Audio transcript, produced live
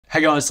Hey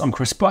guys, I'm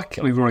Chris Buck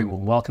and a very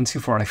warm welcome to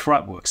Friday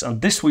Fretworks,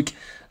 and this week,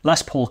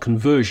 Les Paul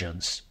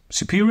conversions.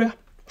 Superior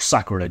or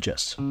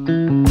sacrilegious?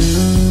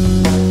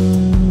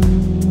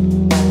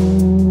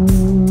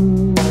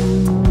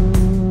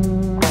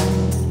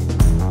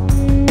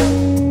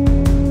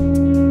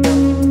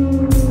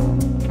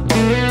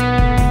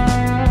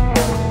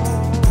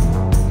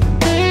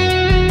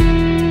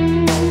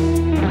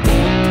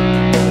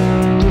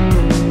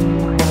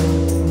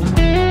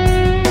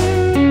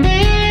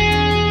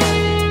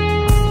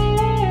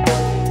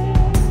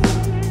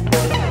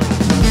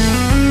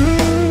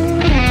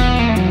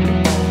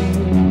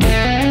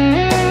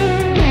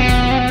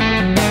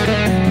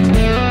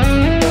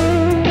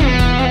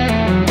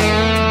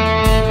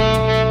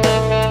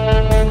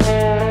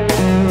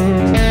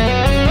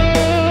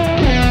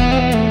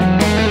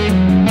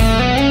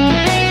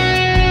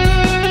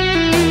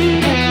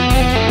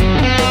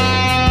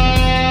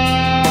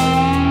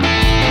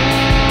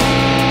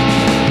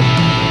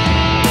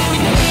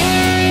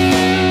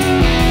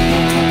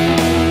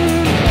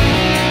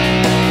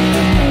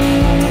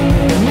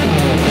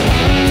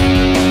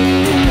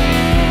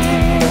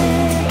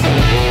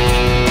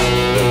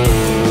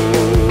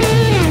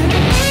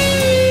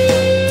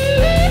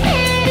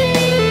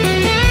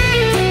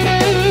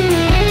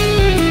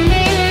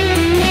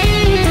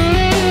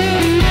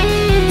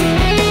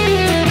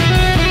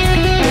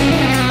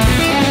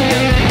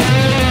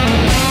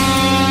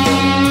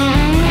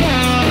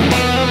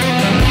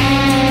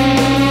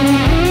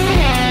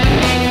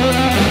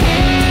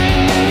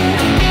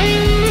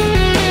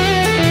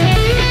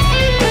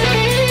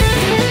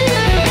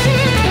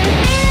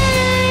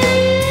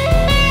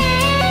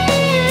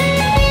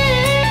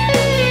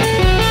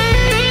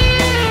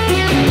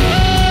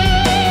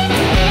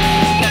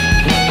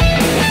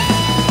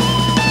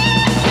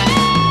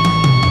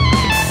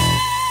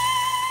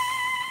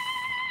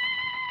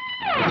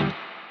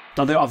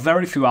 Now, there are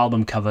very few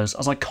album covers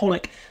as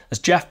iconic as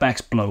Jeff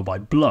Beck's Blow by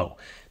Blow,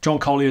 John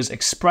Collier's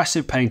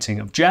expressive painting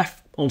of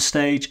Jeff on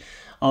stage,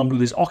 armed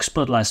with his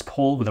Oxblood Les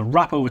Paul with a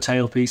wrap-over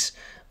tailpiece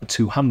and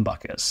two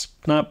humbuckers.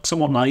 Now,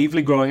 somewhat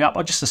naively growing up,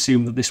 I just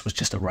assumed that this was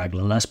just a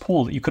regular Les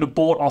Paul that you could have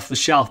bought off the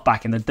shelf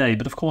back in the day,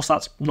 but of course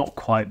that's not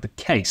quite the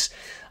case.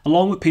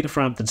 Along with Peter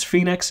Frampton's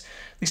Phoenix,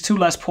 these two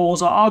Les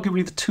Pauls are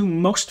arguably the two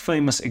most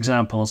famous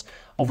examples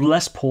of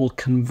Les Paul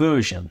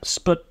conversions.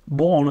 But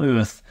what on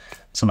earth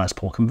is a Les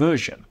Paul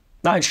conversion?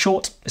 Now, in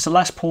short, it's a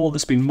Les Paul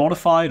that's been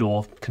modified,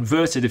 or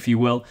converted if you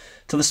will,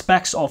 to the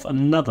specs of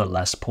another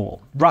Les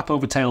Paul.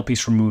 Wrap-over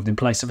tailpiece removed in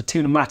place of a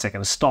tunematic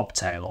and a stop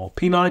tail, or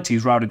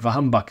P90s routed for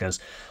humbuckers,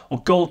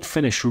 or gold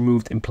finish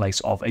removed in place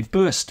of a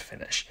burst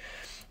finish.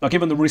 Now,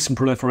 given the recent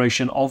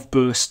proliferation of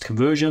burst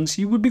conversions,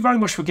 you would be very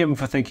much forgiven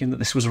for thinking that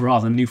this was a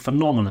rather new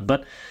phenomenon,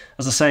 but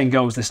as the saying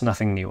goes, there's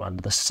nothing new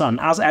under the sun,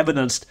 as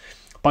evidenced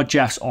by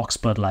Jeff's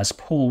Oxblood Les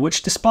Paul,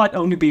 which, despite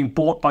only being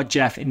bought by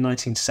Jeff in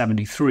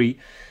 1973,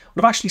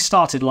 would have actually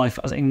started life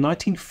as a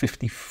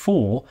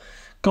 1954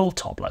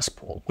 Goldtop Les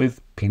Paul with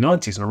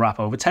P90s and a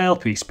wrap-over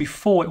tailpiece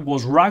before it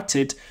was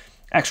routed,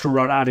 extra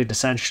rod added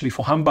essentially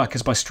for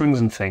humbuckers by Strings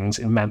and Things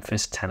in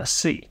Memphis,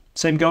 Tennessee.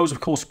 Same goes,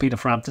 of course, for Peter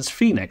Frampton's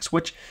Phoenix,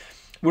 which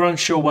we're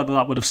unsure whether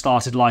that would have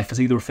started life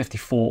as either a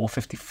 54 or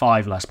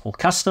 55 Les Paul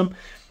Custom.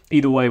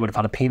 Either way, it would have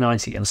had a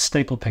P90 and a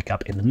staple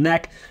pickup in the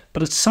neck,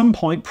 but at some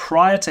point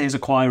prior to his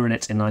acquiring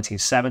it in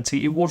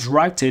 1970, it was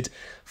routed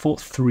for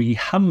 3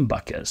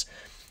 humbuckers.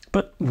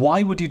 But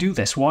why would you do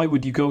this? Why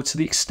would you go to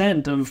the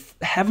extent of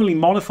heavily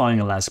modifying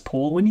a Les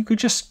Paul when you could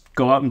just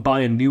go out and buy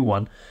a new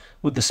one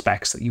with the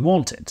specs that you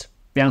wanted?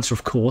 The answer,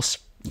 of course,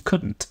 you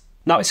couldn't.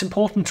 Now, it's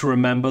important to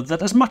remember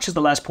that as much as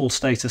the Les Paul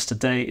status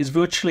today is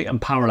virtually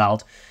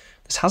unparalleled,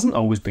 this hasn't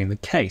always been the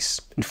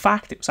case. In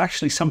fact, it was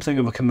actually something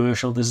of a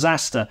commercial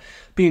disaster,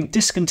 being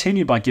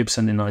discontinued by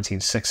Gibson in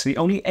 1960,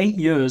 only 8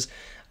 years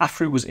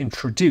after it was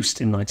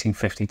introduced in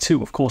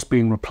 1952, of course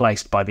being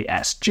replaced by the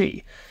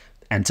SG.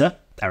 Enter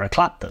Eric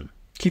Clapton,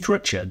 Keith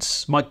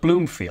Richards, Mike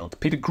Bloomfield,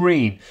 Peter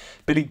Green,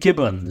 Billy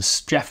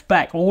Gibbons, Jeff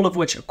Beck, all of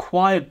which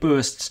acquired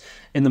bursts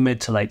in the mid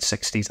to late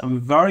 60s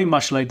and very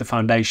much laid the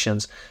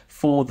foundations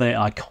for their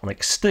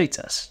iconic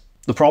status.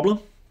 The problem?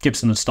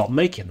 Gibson had stopped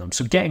making them,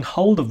 so getting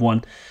hold of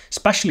one,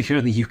 especially here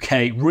in the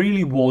UK,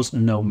 really was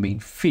no mean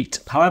feat.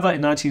 However,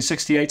 in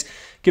 1968,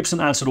 Gibson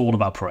answered all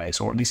of our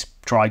praise, or at least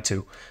tried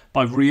to,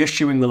 by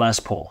reissuing the Les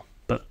Paul,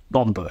 but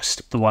not the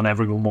burst, the one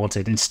everyone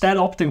wanted, instead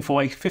opting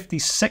for a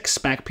 56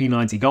 spec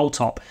P90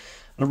 Goldtop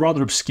and a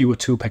rather obscure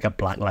 2-pickup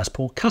black Les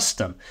Paul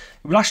Custom.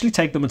 It would actually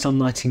take them until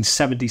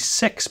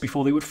 1976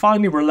 before they would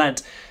finally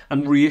relent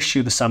and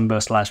reissue the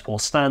Sunburst Les Paul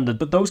Standard,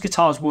 but those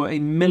guitars were a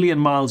million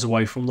miles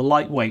away from the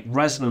lightweight,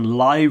 resonant,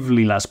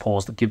 lively Les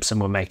Pauls that Gibson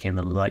were making in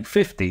the late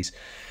 50s.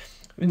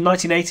 In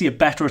 1980, a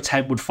better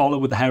attempt would follow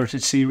with the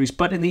Heritage series,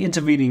 but in the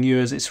intervening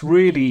years, it's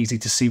really easy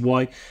to see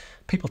why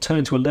people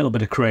turned to a little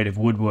bit of creative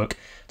woodwork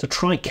to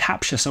try and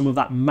capture some of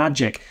that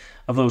magic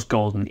of those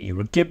golden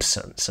era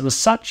Gibsons. And as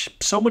such,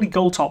 so many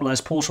Goldtop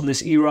Les Pauls from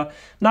this era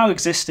now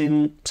exist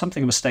in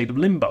something of a state of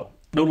limbo.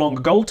 No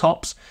longer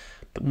Goldtops,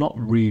 but not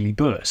really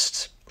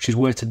bursts, which is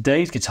where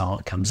today's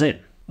guitar comes in.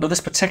 Now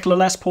this particular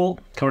Les Paul,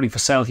 currently for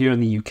sale here in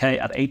the UK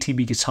at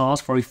ATB Guitars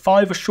for a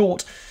fiver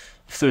short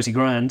of 30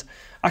 grand,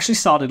 actually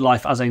started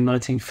life as a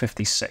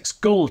 1956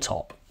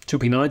 Goldtop.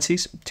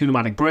 2P90s,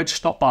 2-pneumatic bridge,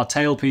 stop bar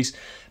tailpiece,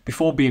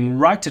 before being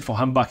routed for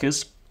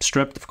humbuckers,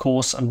 stripped of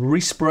course, and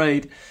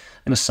resprayed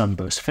in a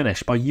sunburst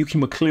finish by Yuki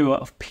McClure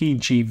of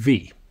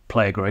PGV,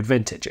 player grade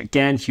vintage,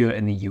 again here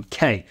in the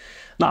UK.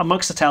 Now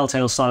amongst the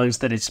telltale signs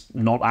that it's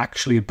not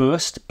actually a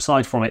burst,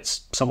 aside from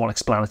its somewhat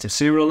explanative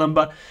serial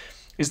number,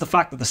 is the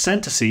fact that the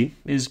centre seam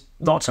is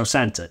not so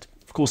centred.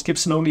 Of course,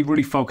 Gibson only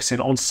really focusing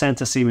on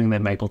centre seaming their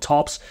maple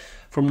tops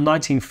from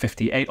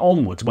 1958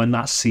 onwards, when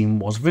that seam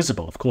was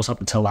visible. Of course, up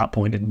until that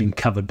point, it had been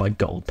covered by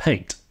gold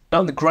paint.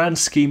 Now, in the grand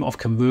scheme of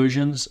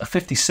conversions, a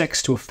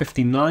 56 to a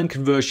 59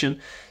 conversion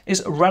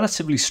is a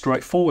relatively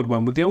straightforward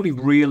one, with the only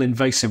real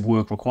invasive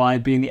work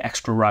required being the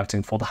extra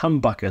routing for the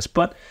humbuckers.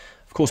 But,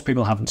 of course,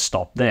 people haven't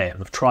stopped there.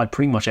 They've tried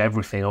pretty much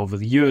everything over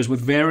the years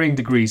with varying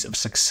degrees of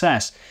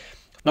success.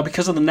 Now,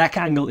 because of the neck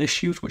angle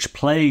issues which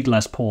plagued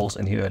Les Pauls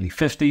in the early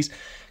 50s,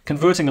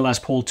 converting a Les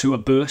Paul to a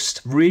burst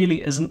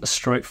really isn't a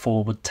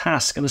straightforward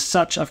task, and as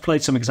such I've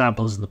played some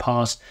examples in the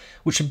past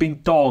which have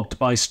been dogged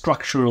by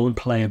structural and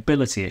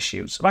playability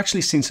issues. I've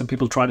actually seen some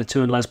people try to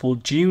turn Les Paul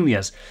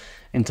Juniors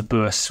into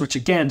bursts, which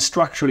again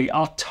structurally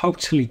are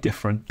totally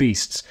different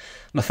beasts.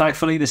 Now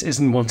thankfully this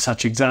isn't one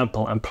such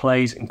example and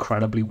plays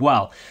incredibly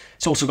well.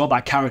 It's also got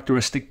that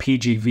characteristic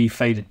PGV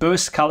faded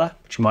burst colour,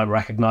 which you might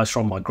recognise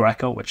from my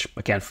Greco, which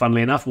again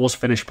funnily enough was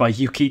finished by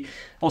Yuki.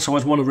 Also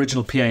has one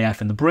original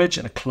PAF in the bridge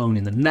and a clone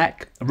in the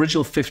neck,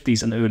 original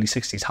 50s and early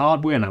 60s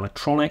hardware and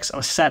electronics, and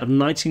a set of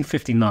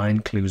 1959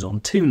 clues on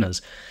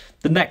tuners.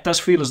 The neck does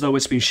feel as though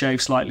it's been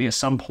shaved slightly at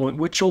some point,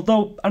 which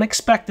although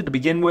unexpected to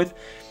begin with,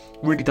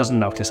 really doesn't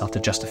notice after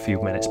just a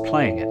few minutes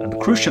playing it, and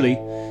crucially,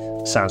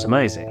 sounds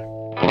amazing.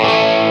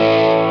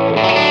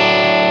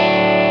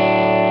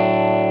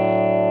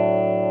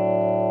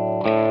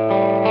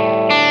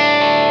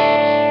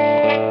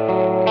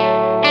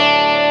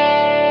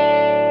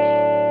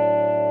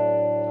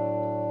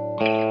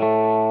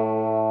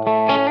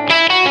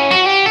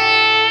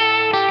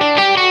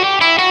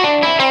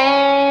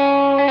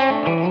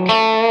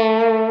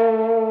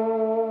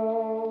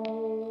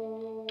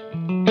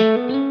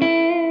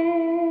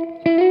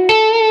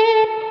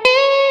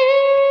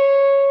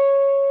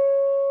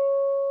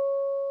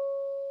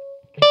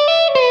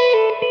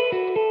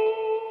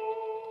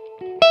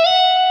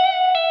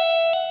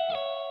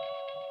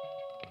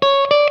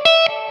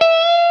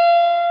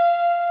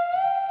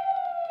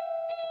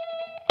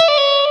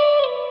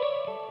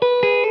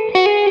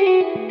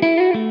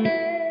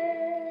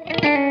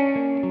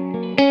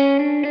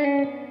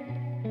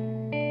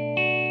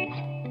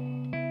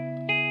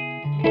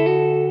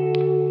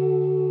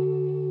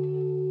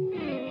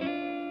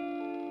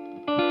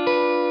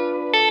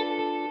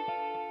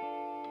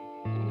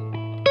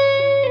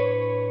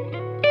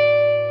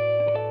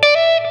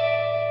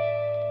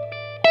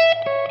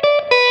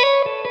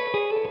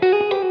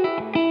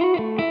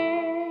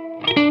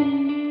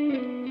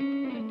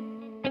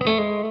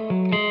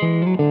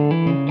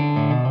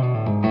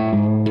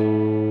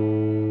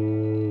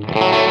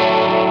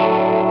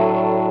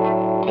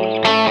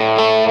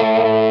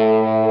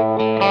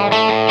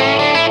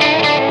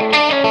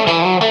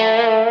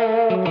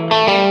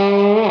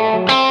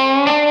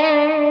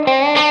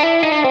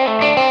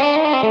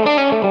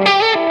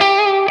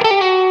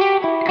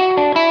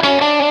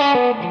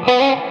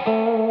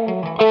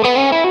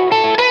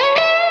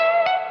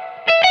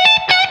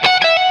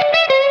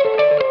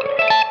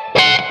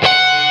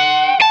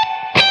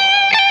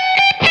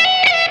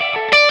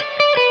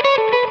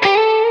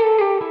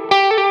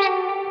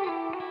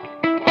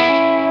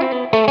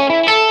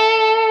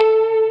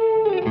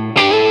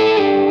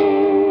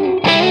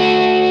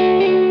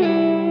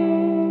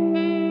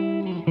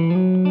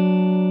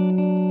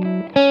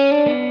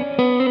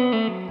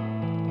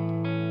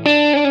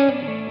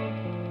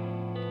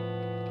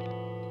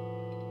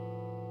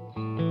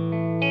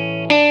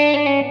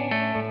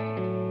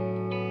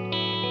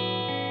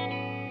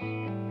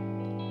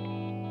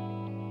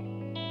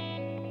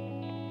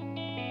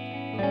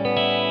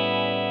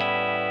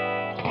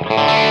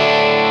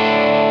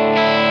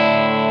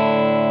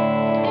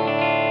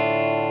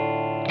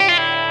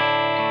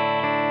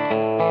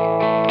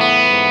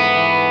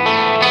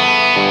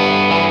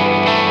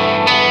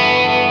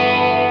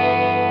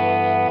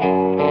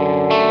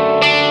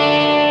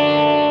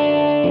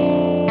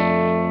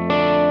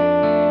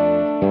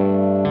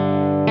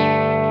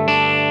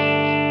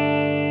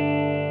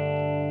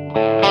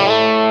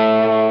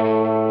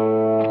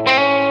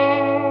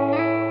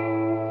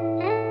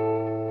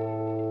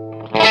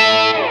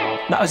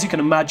 Now, as you can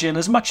imagine,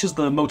 as much as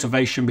the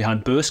motivation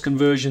behind burst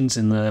conversions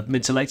in the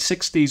mid to late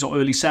 60s or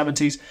early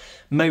 70s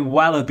may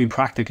well have been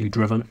practically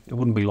driven, it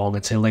wouldn't be long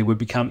until they would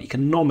become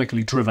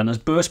economically driven as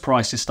burst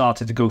prices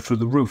started to go through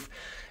the roof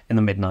in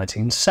the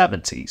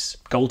mid-1970s.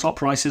 Goldtop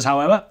prices,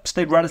 however,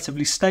 stayed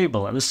relatively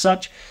stable, and as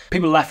such,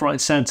 people left, right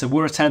and centre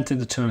were attempting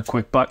to turn a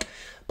quick buck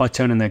by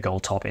turning their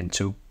Goldtop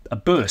into a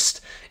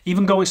burst,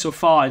 even going so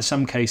far in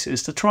some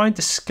cases to try and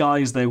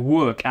disguise their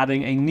work,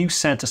 adding a new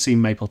center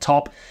seam maple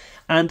top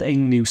and a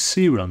new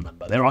serial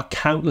number. There are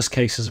countless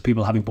cases of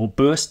people having bought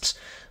bursts,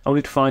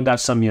 only to find out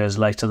some years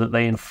later that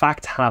they in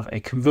fact have a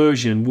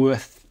conversion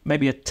worth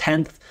maybe a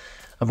tenth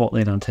of what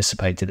they'd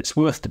anticipated it's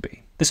worth to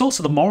be. There's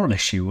also the moral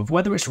issue of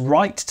whether it's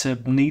right to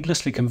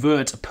needlessly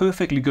convert a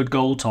perfectly good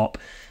Goldtop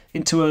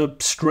into a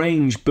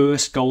strange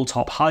burst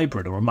Goldtop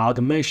hybrid or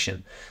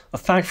amalgamation.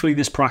 Thankfully,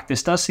 this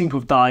practice does seem to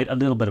have died a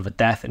little bit of a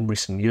death in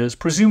recent years,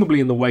 presumably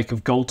in the wake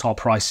of Goldtop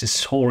prices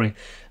soaring,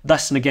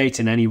 thus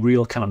negating any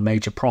real kind of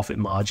major profit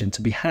margin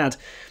to be had.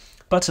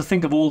 But to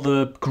think of all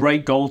the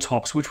great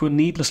Goldtops which were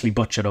needlessly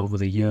butchered over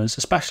the years,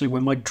 especially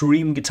when my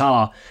dream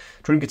guitar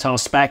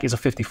spec is a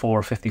 54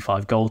 or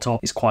 55 Goldtop,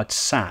 is quite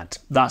sad.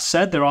 That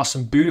said, there are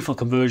some beautiful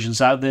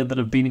conversions out there that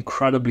have been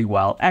incredibly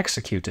well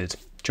executed.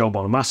 Joe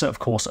Bonamassa, of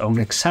course,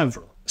 owning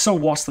several. So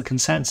what's the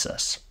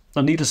consensus?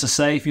 Now, needless to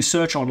say, if you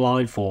search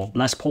online for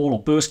Les Paul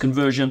or burst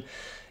conversion,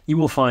 you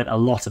will find a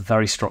lot of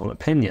very strong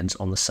opinions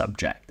on the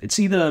subject. It's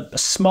either a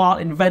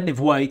smart,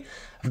 inventive way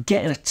of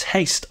getting a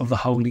taste of the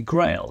Holy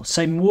Grail.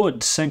 Same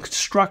wood, same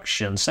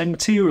construction, same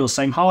materials,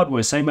 same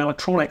hardware, same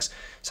electronics,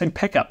 same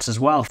pickups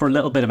as well for a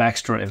little bit of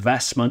extra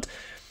investment.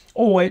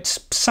 Or it's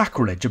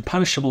sacrilege and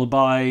punishable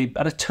by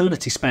an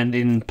eternity spent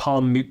in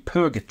palm mute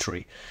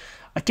purgatory.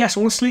 I guess,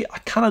 honestly, I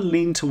kind of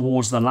lean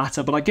towards the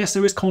latter, but I guess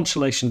there is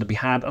consolation to be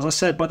had, as I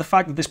said, by the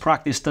fact that this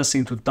practice does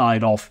seem to have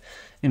died off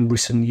in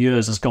recent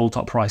years as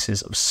Goldtop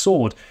prices have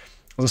soared.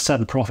 As I said,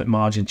 the profit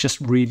margin just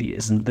really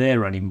isn't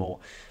there anymore.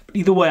 But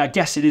either way, I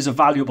guess it is a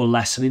valuable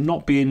lesson in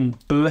not being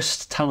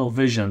burst tunnel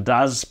visioned,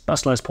 as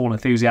us Les Paul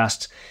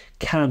enthusiasts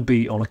can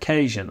be on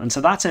occasion. And to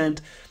that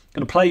end,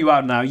 I'm going to play you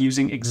out now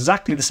using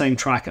exactly the same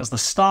track as the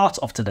start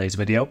of today's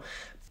video,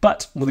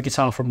 but with a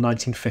guitar from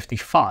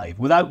 1955,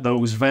 without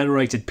those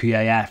venerated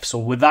PAFs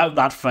or without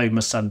that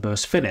famous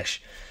sunburst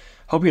finish.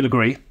 Hope you'll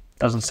agree,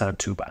 doesn't sound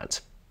too bad.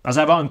 As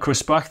ever, I'm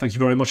Chris Buck, thank you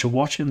very much for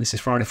watching. This is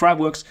Friday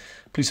Fretworks.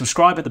 Please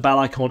subscribe, hit the bell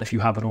icon if you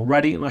haven't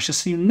already, and I shall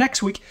see you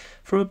next week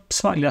for a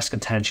slightly less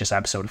contentious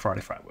episode of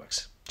Friday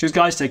Fretworks. Cheers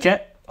guys, take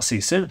care, I'll see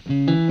you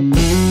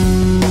soon.